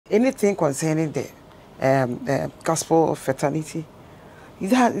anything concerning the gospel fraternity,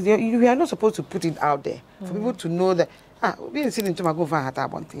 you are not supposed to put it out there for people to know that we didn't see into my go for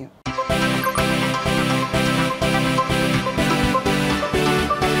one thing.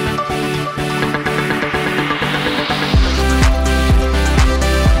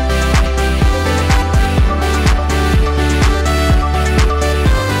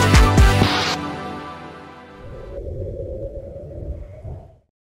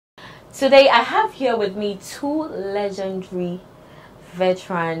 Today I have here with me two legendary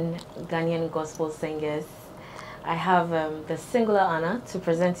veteran Ghanaian gospel singers. I have the singular honor to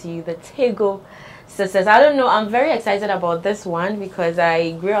present to you the Tagoe Sisters. I don't know, I'm very excited about this one because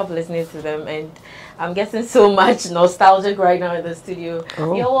I grew up listening to them and I'm getting so much nostalgic right now in the studio.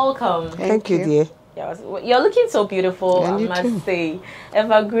 Oh. You're welcome. Thank you, dear. You're looking so beautiful, I must say.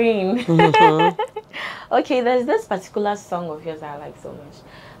 Evergreen. Okay, there's this particular song of yours I like so much.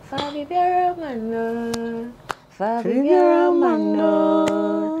 Fabibiara mano, Fabibiara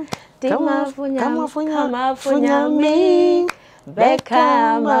mano, Dima funyami,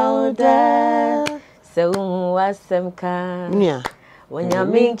 Beka mauda, so wasemka,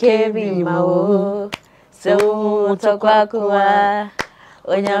 Wanyami kebi mao, so tokwakua,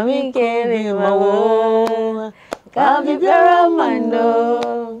 Wanyami kebi mao, Fabibiara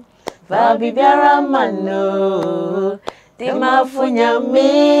mano, Fabibiara mano. Hey,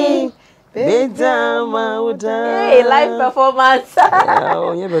 live performance.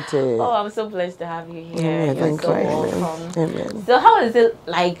 Oh, I'm so blessed to have you here. You're so welcome. Amen. So how is it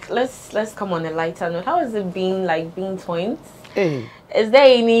like, let's come on a lighter note. How has it been like being twins? Hey. Is there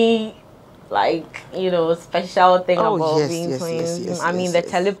any like, you know, special thing about being twins? I mean the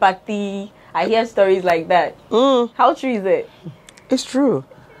telepathy. I hear stories like that. How true is it? It's true.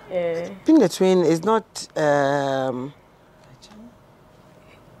 Yeah. Being a twin is not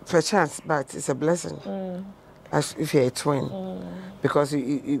per chance, but it's a blessing. As if you're a twin, because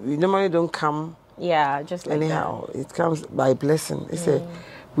you normally don't come. Yeah, just like anyhow. That. It comes by blessing. It's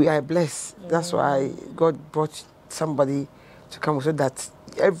we are blessed. That's why God brought somebody to come so that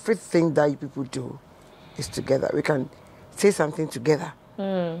everything that you people do is together. We can say something together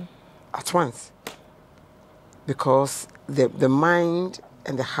at once, because the mind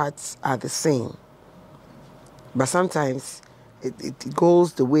and the hearts are the same. But sometimes it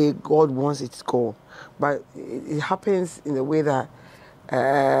goes the way God wants it to go. But it happens in a way that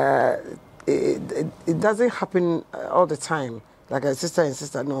it doesn't happen all the time. Like a sister and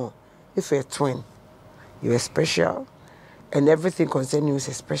sister, no. If you're a twin, you're special. And everything concerning you is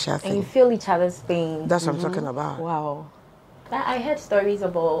a special thing. And you feel each other's pain. That's what I'm talking about. Wow. I heard stories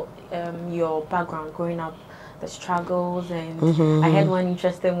about your background growing up, the struggles, and I heard one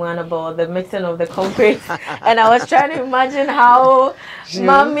interesting one about the mixing of the concrete. And I was trying to imagine how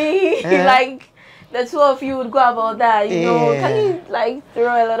mommy, like, the two of you would go about that, you know. Can you, like,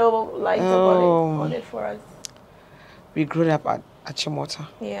 throw a little light on it for us? We grew up at Achimota.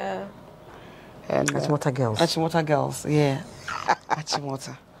 Yeah. And Achimota girls. Achimota girls, yeah.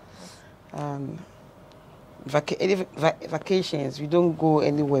 Achimota. Vacations, we don't go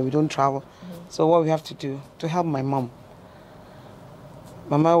anywhere, we don't travel. So what we have to do to help my mom.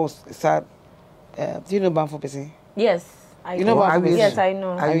 Mama was sad. Do you know Banfo Pesi? Yes, I know. Yes, I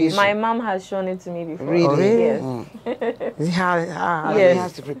know. My mom has shown it to me before. Really? Yes. He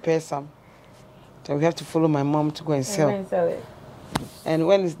has to prepare some. So we have to follow my mom to go and sell. It. And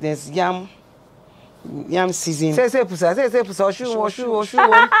when there's yam season. Say, So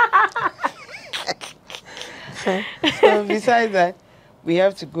besides that, we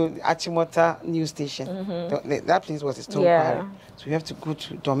have to go to Achimota news station. That place was a stone quarry. So we have to go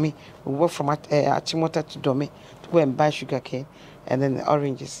to Dome. We walk from Achimota to Dome to go and buy sugar cane and then the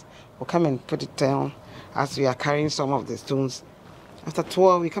oranges. We'll come and put it down as we are carrying some of the stones. After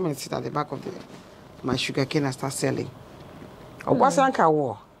 12, we come and sit at the back of my sugar cane and start selling. What's Anka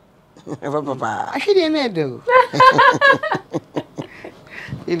War? I didn't know.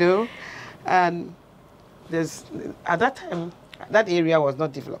 You know, and there's at that time that area was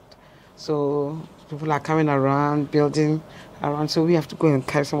not developed, so people are coming around, building around. So we have to go and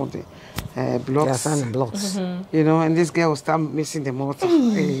carry some of the blocks. Blocks. You know, and this girl will start missing the mortar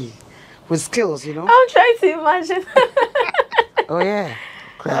with skills. You know. I'm trying to imagine. Oh yeah.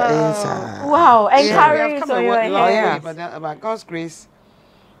 Wow, encouraging so your hands. But by God's grace,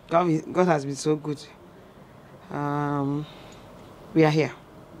 God has been so good. We are here.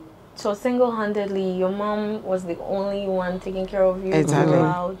 So single-handedly, your mom was the only one taking care of you.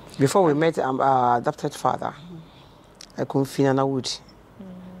 Exactly. Before we met adopted father, I couldn't feed Nana Wood.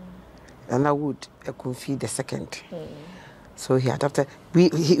 Nana Wood, I couldn't feed the second. So he adopted.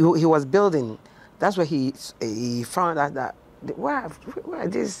 He was building. That's where he found out that why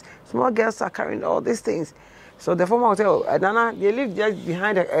these small girls are carrying all these things. So the former hotel, Nana, they live just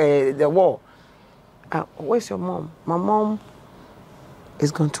behind the wall. Where's your mom? My mom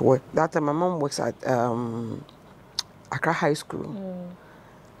is going to work. That time my mom works at Accra High School.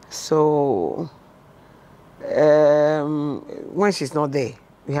 So when she's not there,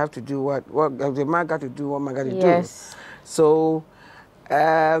 we have to do what the man got to do, what man got to do. So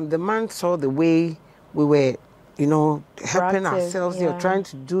the man saw the way we were, you know, helping ourselves, you know, trying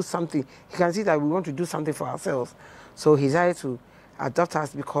to do something. He can see that we want to do something for ourselves. So he decided to adopt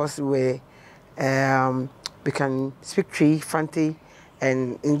us because we can speak Tree, Fanti,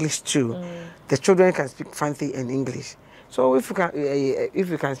 and English too. The children can speak Fanti and English. So if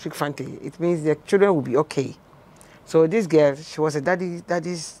you can speak Fanti, it means the children will be okay. So this girl, she was a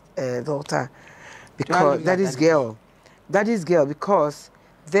daddy's daughter, because daddy's girl, because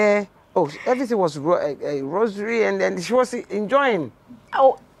there, everything was a rosary, and then she was enjoying.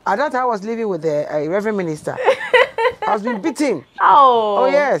 At that time I was living with a reverend minister. I was being beaten. Oh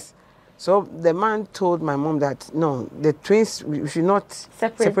yes. So the man told my mom that no, the twins, we should not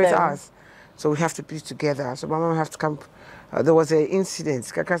separate us. So we have to be together. So my mom has to come. There was an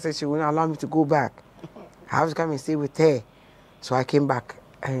incident. Kaka said she wouldn't allow me to go back. I have to come and stay with her. So I came back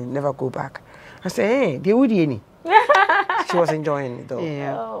and never go back. I said, hey, they would any. She was enjoying it though.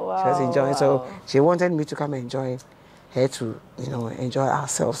 Yeah. Oh, wow, she was enjoying. So she wanted me to come and join her to, you know, enjoy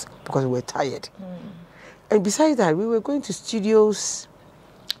ourselves because we were tired. And besides that, we were going to studios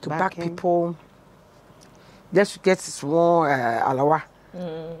to back people. Just to get small alawa.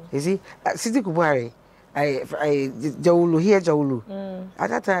 You see, City Kubari, Jaulu, here Jaulu. At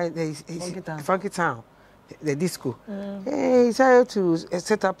that time, Funky Town, the disco. He decided to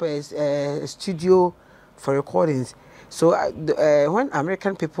set up a studio for recordings. So when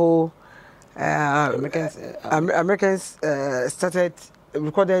American people, Americans started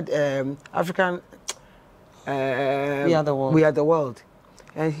recorded African. We Are the World. We Are the World,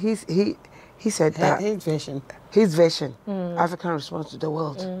 and he said that his version, African response to the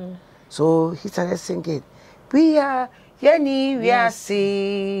world. So he started singing, we are Yeni, we are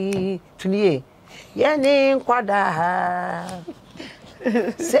see Tunie, Yeni Kwada,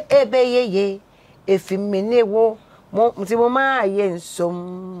 Se Ebe Ye, if Mine wo, Mtima Yen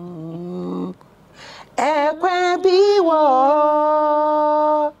Sum, Equa Biwo.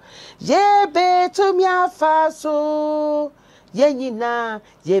 Ye betu mia faso, ye nina,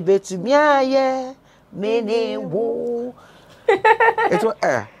 ye betu mia ye, mene wo. It was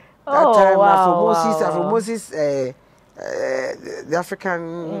that time Afro Moses, the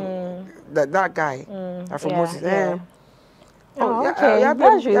African, that guy, Afro Moses. Okay,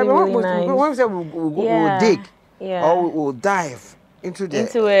 that's really nice. When we say we'll dig, or we'll dive. Into a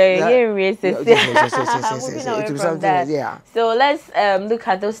So let's look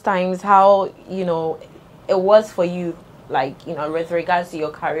at those times, how, you know, it was for you, like, you know, with regards to your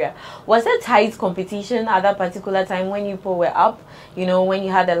career. Was there tight competition at that particular time when you people were up? You know, when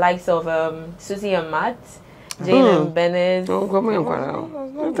you had the likes of Susie and Matt, Jane and Bennett. There were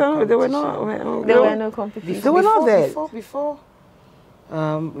no competition. They were not there. Before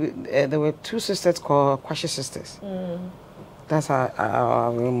there were two sisters called Tagoe Sisters. That's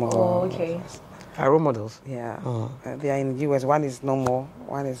our role models. Oh, okay. Our role models. Yeah. They are in the US. One is no more.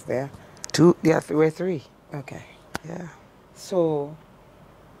 One is there. Two. Yeah, we're three. Okay. Yeah. So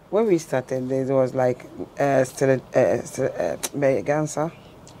when we started, there was like Mergansa.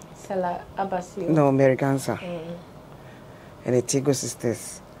 Stella Abasio. No, Mergansa. And the Tagoe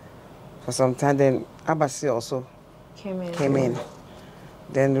Sisters. For some time, then Abasio also came in.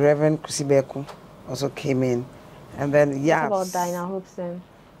 Then Reverend Kusibeku also came in. And then, yeah. What about Dinah Hobson?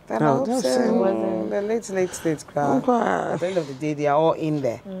 Dinah Hobson, the late crowd. At the end of the day, they are all in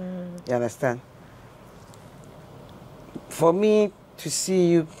there. You understand? For me to see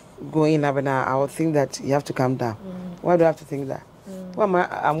you go in, Abena, I would think that you have to calm down. Why do I have to think that? Well,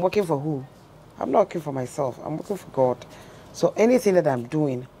 I'm working for who? I'm not working for myself. I'm working for God. So anything that I'm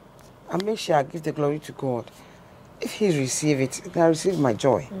doing, I make sure I give the glory to God. If He receives it, then I receive my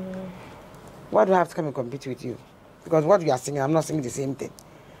joy. Why do I have to come and compete with you? Because what you are singing, I'm not singing the same thing.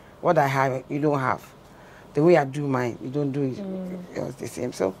 What I have, you don't have. The way I do mine, you don't do it. It was the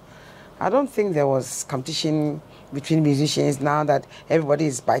same. So I don't think there was competition between musicians now that everybody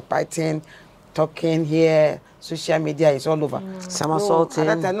is biting, talking here, social media is all over. Somersaulting.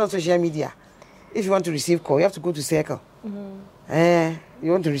 At that time, not social media. If you want to receive call, you have to go to Circle.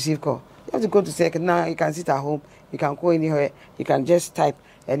 You want to receive call, you have to go to Circle. Now you can sit at home, you can go anywhere, you can just type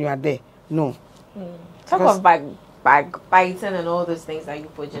and you are there. No. Talk of backbiting and all those things that you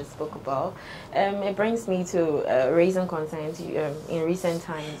just spoke about. It brings me to raising concerns in recent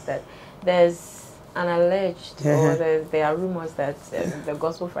times that there's an alleged or there are rumors that the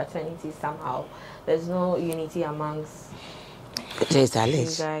gospel fraternity somehow there's no unity amongst you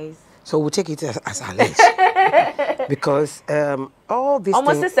guys. So we'll take it as alleged because all these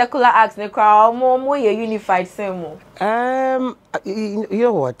almost a secular acts in the crowd more unified same. You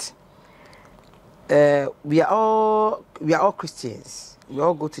know what? We are all Christians. We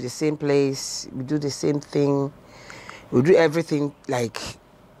all go to the same place. We do the same thing. We do everything like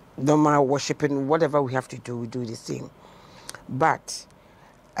normal worshiping. Whatever we have to do, we do the same. But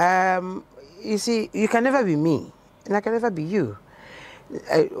you see, you can never be me, and I can never be you.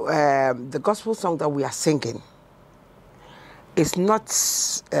 The gospel song that we are singing is not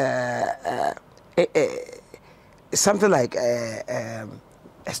something like a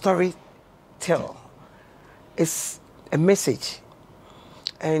story tell. It's a message,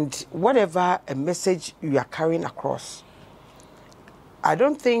 and whatever a message you are carrying across, I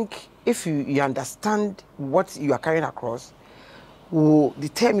don't think if you understand what you are carrying across will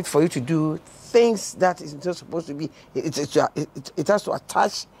determine for you to do things that is not supposed to be. It has to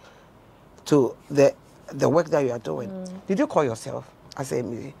attach to the work that you are doing. Did you call yourself as a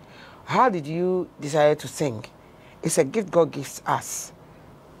musician? How did you decide to sing? It's a gift God gives us.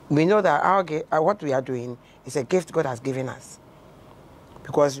 We know that what we are doing is a gift God has given us.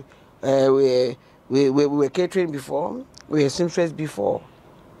 Because we were catering before, we were seamstress before,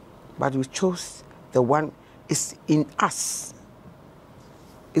 but we chose the one is in us.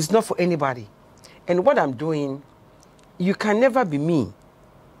 It's not for anybody. And what I'm doing, you can never be me.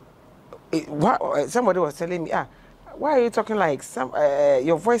 Somebody was telling me, why are you talking like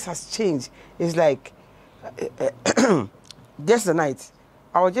your voice has changed? It's like just the night.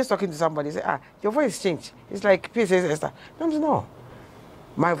 I was just talking to somebody, say, your voice changed. It's like P.C. Esther. No.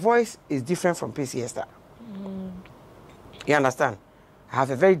 My voice is different from P.C. Esther. You understand? I have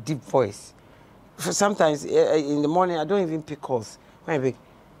a very deep voice. Sometimes in the morning, I don't even pick calls. When I pick,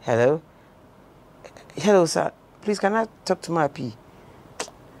 hello? Hello, sir. Please, can I talk to my P?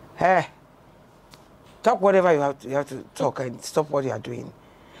 Hey, talk whatever you have to talk and stop what you are doing.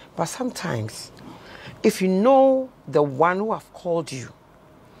 But sometimes, if you know the one who have called you,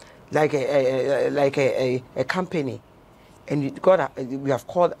 like a company, and we have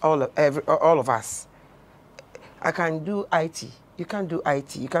called all of us. I can do IT. You can do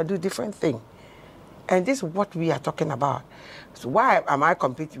IT. You can do different things, and this is what we are talking about. So why am I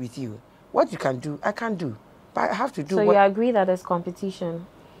competing with you? What you can do, I can do, but I have to do. So you agree that there's competition?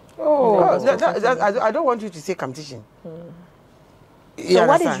 I don't want you to say competition. So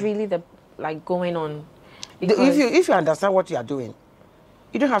what is really going on? If you understand what you are doing,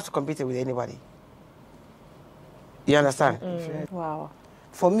 you don't have to compete with anybody. You understand? Wow.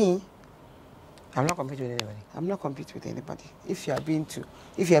 For me, I'm not competing with anybody. I'm not competing with anybody. If you're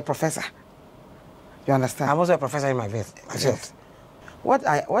a professor, you understand? I'm also a professor in myself. Yes. What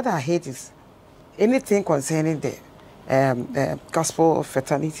I hate is anything concerning the gospel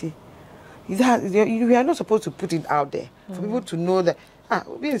fraternity. We are not supposed to put it out there for people to know that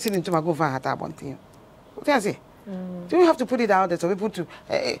we are sitting to my go for one thing. What do I say? Do you have to put it out there so people to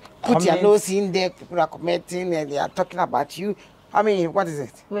put your nose in there? People are commenting and they are talking about you. I mean, what is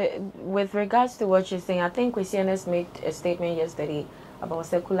it? With regards to what you're saying, I think Christianers made a statement yesterday about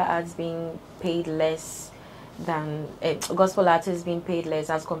secular arts being paid less than gospel artists being paid less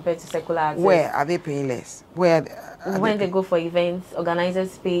as compared to secular artists. Where are they paying less? When they go for events,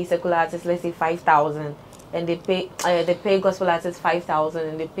 organizers pay secular artists, let's say 5,000, and they pay gospel artists 5,000,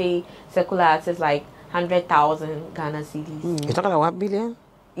 and they pay secular artists like 100,000 Ghana cedis. You're talking about 1 billion?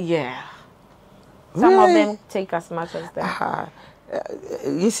 Yeah. Some of them take as much as that.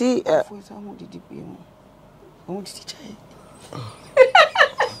 You see, oh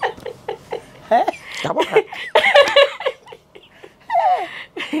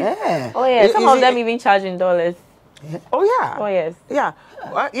yeah, some of them even charge in dollars. Oh yeah. Oh yes. Yeah.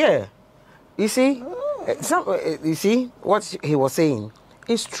 Yeah. You see, you see what he was saying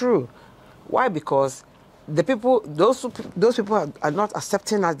is true. Why? Because the people, those people are not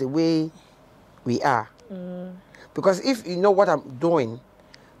accepting us the way we are. Because if you know what I'm doing,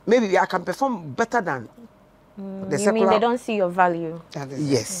 maybe I can perform better than the secular. You mean they don't see your value?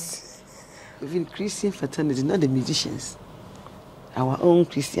 Yes. Even Christian fraternity, not the musicians, our own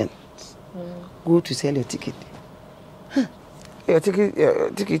Christians, go to sell your ticket. Your ticket.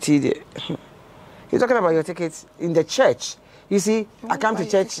 You're talking about your tickets in the church. You see, I come to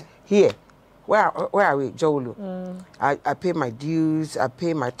church here. Where are we, Jolu? I pay my dues, I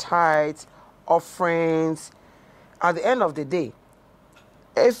pay my tithes, offerings. at the end of the day,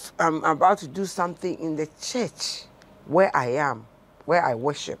 if I'm about to do something in the church where I am, where I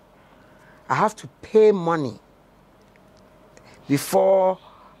worship, I have to pay money before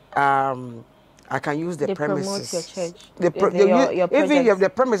I can use the premises. Promote your church. Even the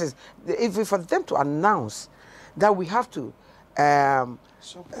premises, for them to announce that we have to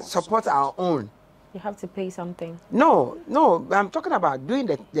support our own. You have to pay something. No, I'm talking about doing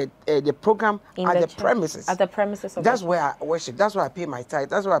the program at the premises. At the premises of That's where I worship. That's where I pay my tithe.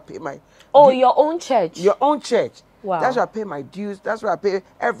 That's where I pay my... your own church? Your own church. Wow. That's where I pay my dues. That's where I pay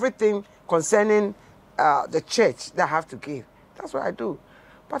everything concerning the church that I have to give. That's what I do.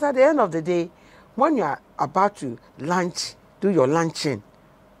 But at the end of the day, when you are about to lunch, do your lunching,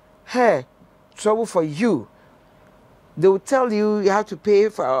 hey, trouble for you. They will tell you you have to pay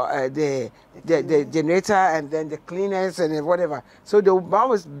for the generator and then the cleaners and whatever. So they will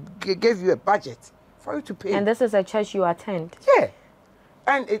always give you a budget for you to pay. And this is a church you attend? Yeah.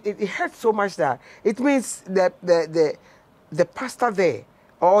 And it hurts so much that it means that the pastor there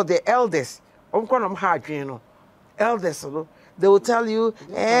or the elders, elders, they will tell you,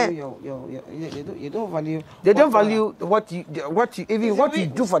 you don't value. They don't value what you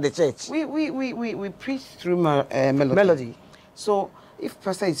do for the church. We preach through melody. So if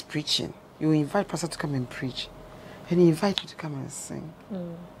pastor is preaching, you invite pastor to come and preach, and he invite you to come and sing.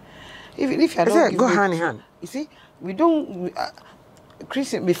 Even if you don't go hand in hand. You see, we don't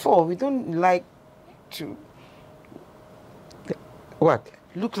Christian before we don't like to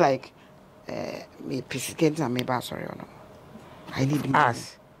look like me sorry or no. I need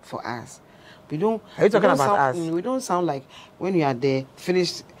us for us. We don't. Are you talking about us? We don't sound like when you are there,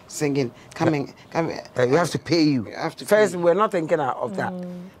 finished singing, coming. We have to pay you. First, we're not thinking of that.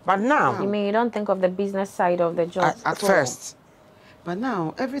 But now, you mean you don't think of the business side of the job at first? But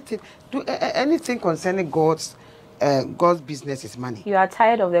now, anything concerning God's business is money. You are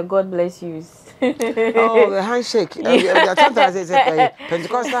tired of the God bless yous. Oh, the handshake. Sometimes it's a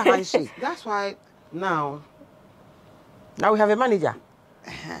Pentecostal handshake. That's why now we have a manager.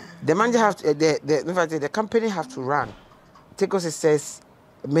 The manager have to, the company have to run. Tagoe Sisters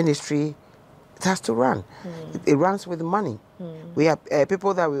ministry, it has to run. It runs with money. We have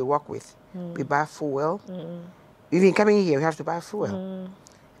people that we work with. We buy fuel. Even coming here, we have to buy fuel.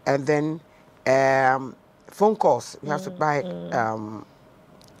 And then phone calls, we have to buy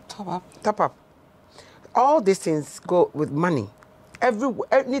top up. All these things go with money.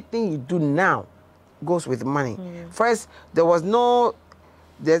 Anything you do now goes with money. First, there was not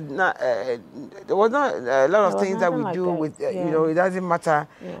a lot of things that we do with it doesn't matter.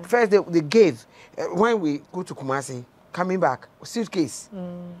 First, they gave when we go to Kumasi, coming back, suitcase.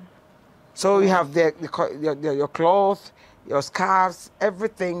 So you have your clothes, your scarves,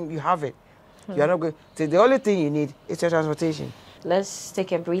 everything, you have it. You're not going. So the only thing you need is your transportation. Let's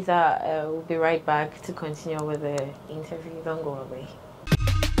take a breather. We'll be right back to continue with the interview. Don't go away.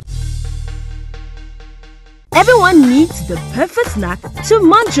 Everyone needs the perfect snack to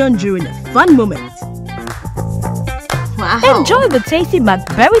munch on during a fun moment. Wow. Enjoy the tasty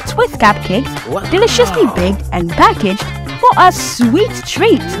McBerry Twist cupcakes, deliciously baked and packaged for a sweet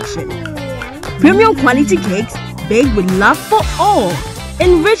treat. Premium quality cakes baked with love for all,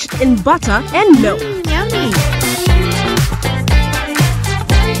 enriched in butter and milk. Yummy.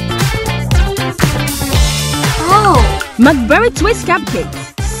 Oh, McBerry Twist cupcakes.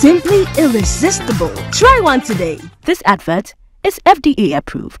 Simply irresistible. Try one today. This advert is FDA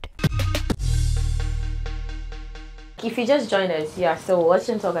approved. If you just joined us, you are still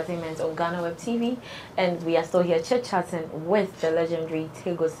watching Talkertainment on GhanaWeb TV, and we are still here chit-chatting with the legendary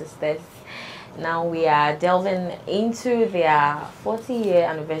Tagoe Sisters. Now we are delving into their 40-year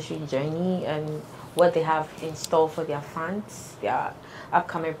anniversary journey and what they have in store for their fans, their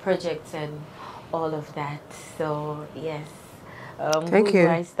upcoming projects and all of that. So, yes. Thank you.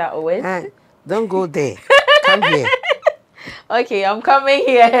 I start with? Don't go there. Come here. Okay, I'm coming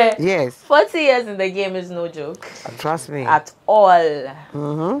here. Yes. 40 years in the game is no joke. Trust me. At all.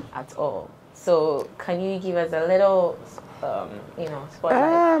 At all. So, can you give us a little,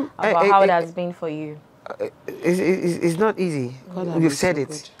 spotlight about how it has been for you? It's not easy. You've said it,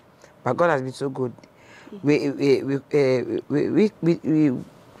 good. But God has been so good. We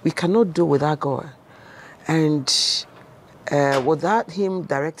cannot do without God, and without Him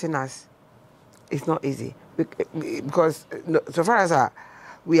directing us, it's not easy. Because so far as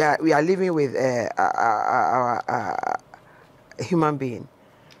we are living with a human being,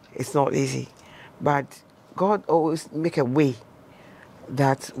 it's not easy. But God always make a way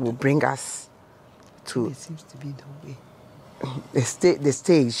that will bring us to. It seems to be the way. The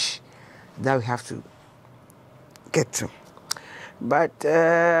stage that we have to get to. But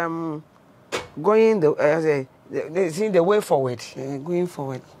going the way forward. Going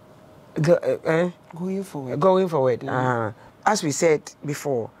forward. Going forward. Going forward. As we said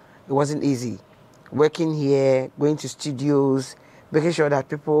before, it wasn't easy. Working here, going to studios, making sure that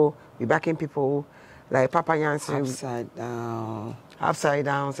we backing people like Papa Jansen. Upside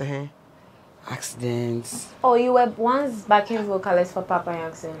down. Accidents. Oh, you were once backing vocalists for Papa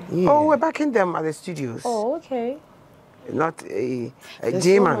Jansen? Yeah. Oh, we're backing them at the studios. Oh, okay. Not a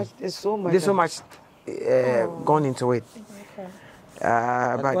J-man. There's so much gone into it. Okay.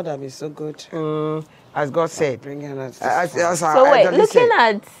 But God has been so good. As God said. So wait, looking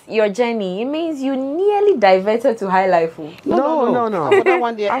at your journey, it means you nearly diverted to high life. No. After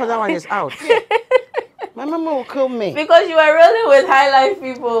that one is out. My mama will kill me. Because you were rolling with high life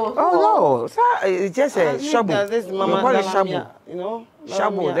people. Oh no, it's just a shabu. Shabu. You know?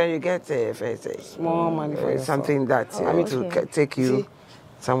 Shabu, then you get small money for something that to take you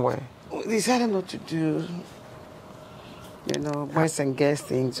somewhere. We decided not to do, boys and girls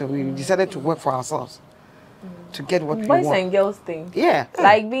thing. So we decided to work for ourselves to get what we want. Boys and girls thing? Yeah.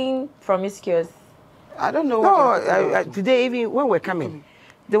 Like being promiscuous? I don't know. No, today even when we're coming,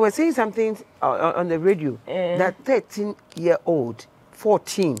 they were saying something on the radio that 13-year-old,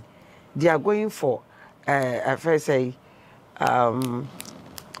 14, they are going for, first say, they are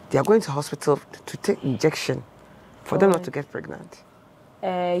going to hospital to take injection for them not to get pregnant.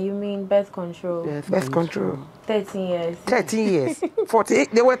 You mean birth control? Birth control. 13 years. 13 years. 14.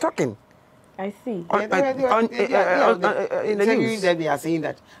 They were talking. I see. In the news, they are saying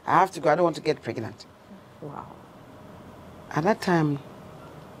that I have to go. I don't want to get pregnant. Wow. At that time,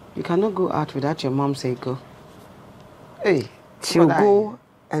 you cannot go out without your mom saying go. Hey, she'll go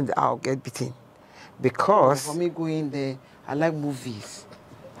and I'll get beaten. Because for me going there, I like movies.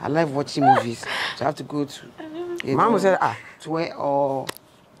 I like watching movies. So I have to go to. Mom said, to where or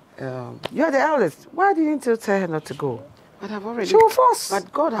you're the eldest. Why didn't you tell her not to go? But I've already. She will force.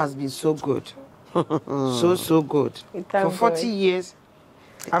 But God has been so good, so good. For 40 years,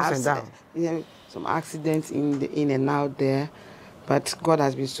 ups and down. Some accidents in and out there, but God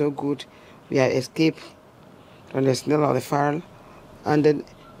has been so good. We have escaped from the snare of the fire, and then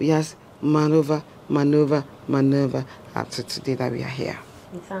we have maneuver up to today that we are here.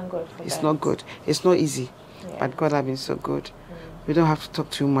 We thank God for it's not good. It's not easy, but God has been so good. We don't have to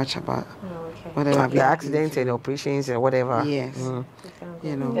talk too much about whatever the accidents and operations and whatever. Yes,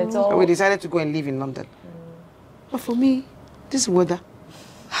 so we decided to go and live in London. But for me, this weather,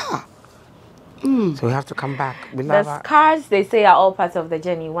 so we have to come back. The scars, they say, are all parts of the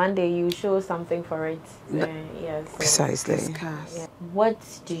journey. One day you show something for it. Yes. Precisely. Yeah. What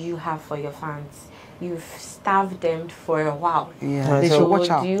do you have for your fans? You've starved them for a while. Yeah. They should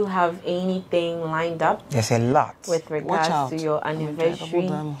watch out. Do you have anything lined up? There's a lot. With regards to your anniversary?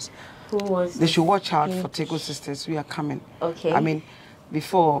 They should watch out for Tagoe Sisters. We are coming. Okay. I mean,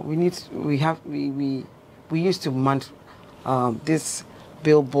 before we used to mount this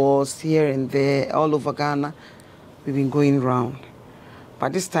billboards here and there all over Ghana. We've been going round,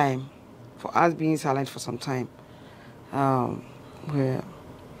 but this time, for us being silent for some time,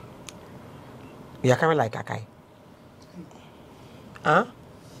 we are coming like Kakai. Huh?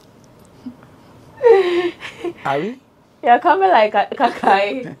 Are we? You're coming like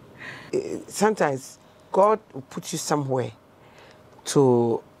Kakai. Sometimes God will put you somewhere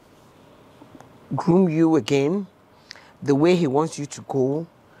to groom you again the way He wants you to go,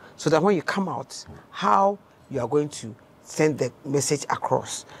 so that when you come out, how you are going to send the message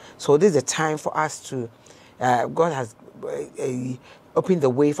across. So this is the time for us to, God has opened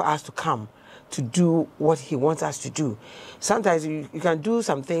the way for us to come to do what He wants us to do. Sometimes you can do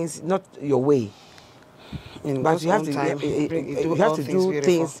some things not your way, but you have to do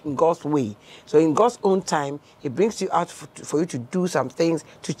things in God's way. So in God's own time, He brings you out for you to do some things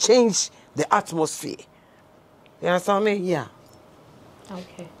to change the atmosphere. You understand me? Yeah.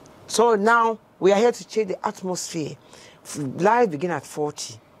 Okay. So now we are here to change the atmosphere. Life begins at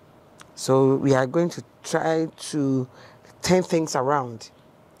 40. So we are going to try to turn things around.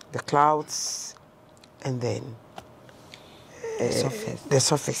 The clouds and then the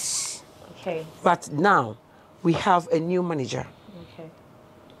surface. Okay. But now we have a new manager.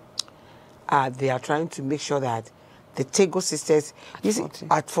 Okay. They are trying to make sure that the Tagoe Sisters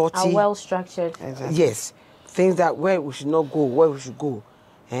at 40 are well structured. Exactly. Yes. Things that where we should not go, where we should go.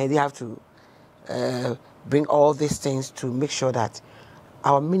 And they have to bring all these things to make sure that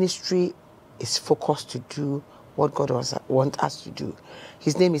our ministry is focused to do what God wants us to do.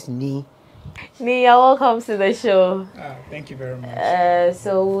 His name is Ni. Nia, welcome to the show. Thank you very much.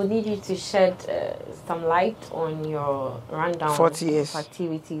 So we need you to shed some light on your rundown 40 years of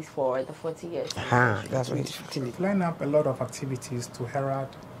activities for the 40 years. That's right. We've lined up a lot of activities to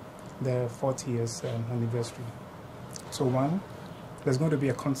herald the 40 years anniversary. So one, there's going to be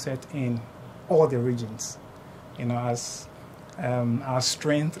a concert in all the regions, as our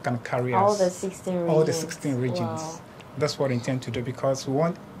strength can carry all us. The 16 regions. All the 16 regions. Wow. That's what we intend to do, because we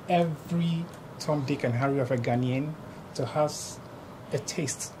want every Tom, Dick and Harry of a Ghanaian to have a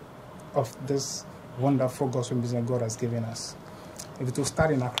taste of this wonderful gospel music God has given us. It will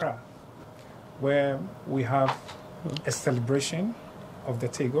start in Accra, where we have a celebration of the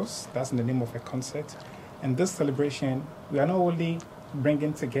Tagoes. That's in the name of a concert. And this celebration, we are not only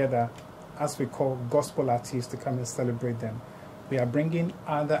bringing together, as we call, gospel artists to come and celebrate them. We are bringing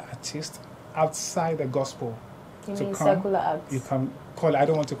other artists outside the gospel. You mean secular arts? You can call, I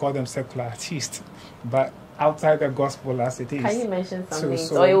don't want to call them secular artists, but outside the gospel as it is. Can you mention some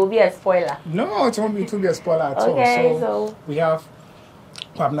names? Or it will be a spoiler? No, it won't be a spoiler at all. Okay, so we have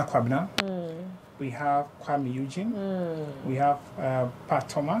Kwabna. We have Kwame Eugene. We have Pat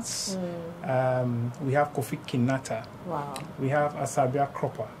Thomas. We have Kofi Kinata. Wow. We have Asabia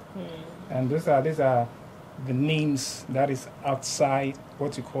Cropper. And these are the names that is outside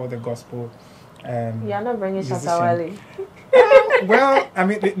what you call the gospel. You are not bringing Shatawale. Well, I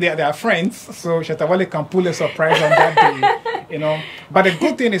mean, they are friends, so Shatawale can pull a surprise on that day, But the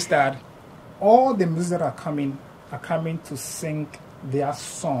good thing is that all the musicians that are coming to sing their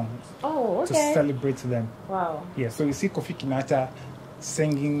songs to celebrate them. Wow. Yeah, so you see Kofi Kinata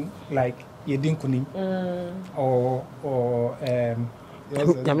singing like Yedin Kunim or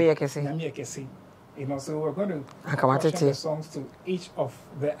Nyame Ekesi. So we're going to portion the songs to each of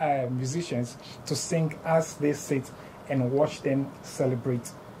the musicians to sing as they sit and watch them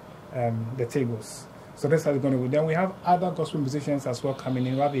celebrate the Tagoes. So that's how it's going to be. Then we have other gospel musicians as well coming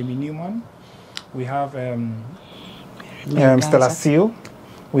in. We have Amy Newman. We have Stella Seal.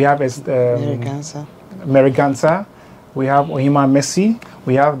 We have Mary Gansa. We have Ohima Messi.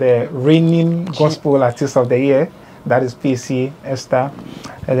 We have the reigning gospel artist of the year, that is PC Esther.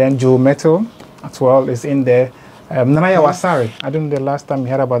 And then Joe Metal as well is in there. Nanaya Wasari. I don't know the last time we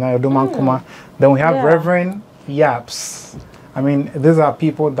heard about Nkommo. Then we have Reverend Yaps. I mean, these are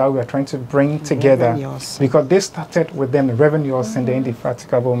people that we are trying to bring together because they started with them. Reverend Yoss and the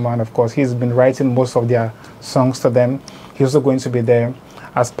Indefatigable Man, of course, he's been writing most of their songs to them. He's also going to be there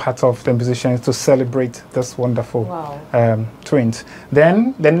as part of the musicians to celebrate this wonderful twins.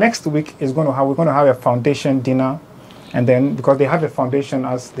 Then the next week is we're going to have a foundation dinner. And then, because they have a foundation,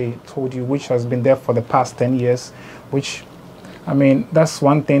 as they told you, which has been there for the past 10 years, which, I mean, that's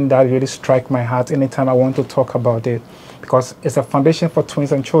one thing that really strikes my heart anytime I want to talk about it, because it's a foundation for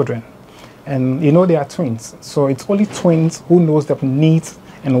twins and children. And they are twins. So it's only twins who knows the needs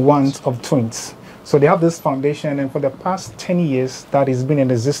and wants of twins. So they have this foundation, and for the past 10 years that it's been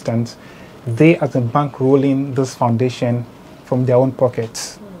in existence, they have been bankrolling this foundation from their own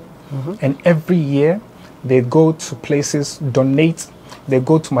pockets. And every year, they go to places, donate. They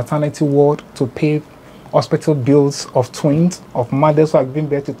go to maternity ward to pay hospital bills of twins, of mothers who have given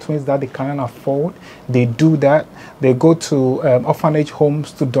birth to twins that they cannot afford. They do that. They go to orphanage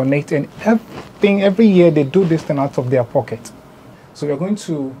homes to donate, and every year they do this thing out of their pocket. So we're going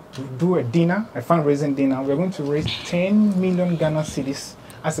to do a dinner, a fundraising dinner. We're going to raise 10 million Ghana cedis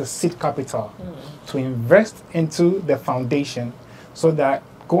as a seed capital to invest into the foundation, so that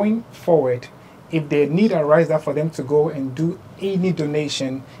going forward, if they need a riser for them to go and do any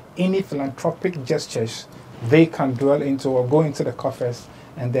donation, any philanthropic gestures, they can dwell into or go into the coffers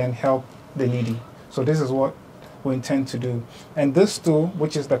and then help the needy. So this is what we intend to do. And this too,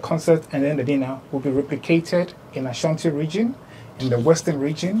 which is the concert and then the dinner, will be replicated in Ashanti region, in the western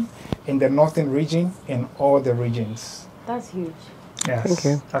region, in the northern region, in all the regions. That's huge. Yes, thank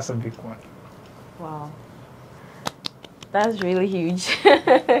you. That's a big one. Wow. That's really huge.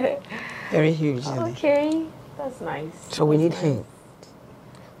 Very huge. Okay, that's nice. So we need hands.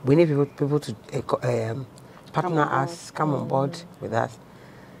 We need people to partner us, come on board with us,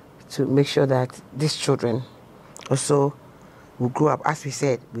 to make sure that these children also will grow up. As we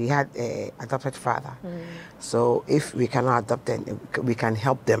said, we had an adopted father. So if we cannot adopt them, we can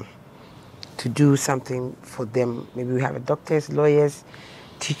help them to do something for them. Maybe we have doctors, lawyers,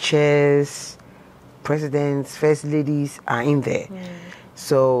 teachers, presidents, first ladies are in there.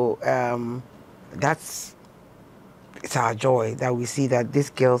 So it's our joy that we see that these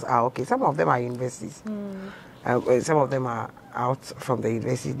girls are okay. Some of them are universities. Some of them are out from the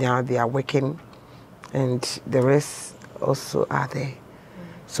university now. They are working, and the rest also are there.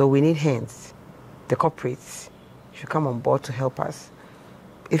 So we need hands. The corporates should come on board to help us.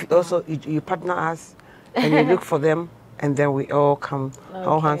 If also you partner us and you look for them, and then we all come,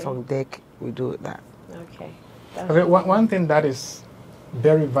 all hands on deck, we do that. Okay. One thing that is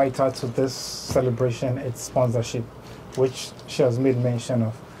very vital to this celebration is sponsorship, which she has made mention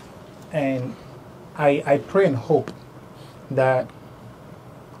of. And I pray and hope that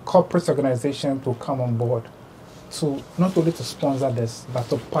corporate organizations will come on board to not only to sponsor this, but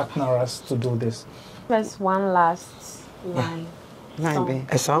to partner us to do this. There's one last line.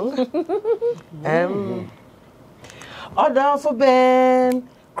 A song? Order for Ben,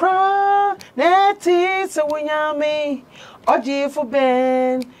 cry, Nettie, so when you me, Oji for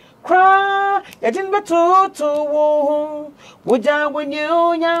Ben, cry, you didn't be to would you when you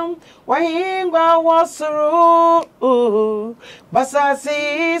young, why he was through, but I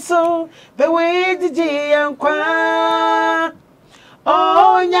see so, the way the G and cry.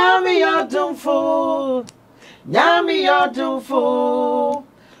 Oh, Yami, you're doing fool. Yami, you're doing fool.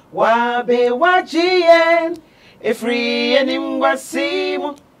 Wabe, watching, if free and him was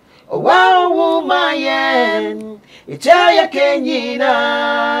seem. Oh, wow, my yen. It's a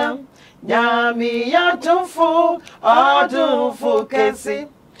Kenyina. Yami, you're doing fool. Oh, doing fool, Cassie.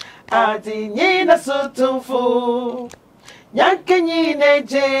 I didn't so doing fool. Yankanyine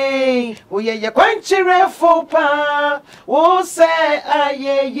Jay, we are your quenchire for pa, who say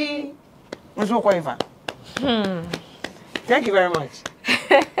aye. What's your quiver? Thank you very much.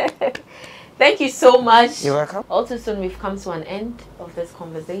 Thank you so much. You're welcome. Also, soon we've come to an end of this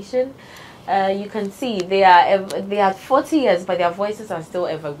conversation. You can see they are 40 years, but their voices are still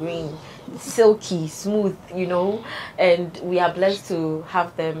evergreen, silky, smooth, you know. And we are blessed to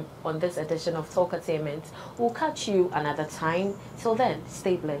have them on this edition of Talkertainment. We'll catch you another time. Till then,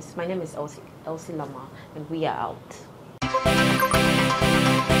 stay blessed. My name is Elsie Lama, and we are out.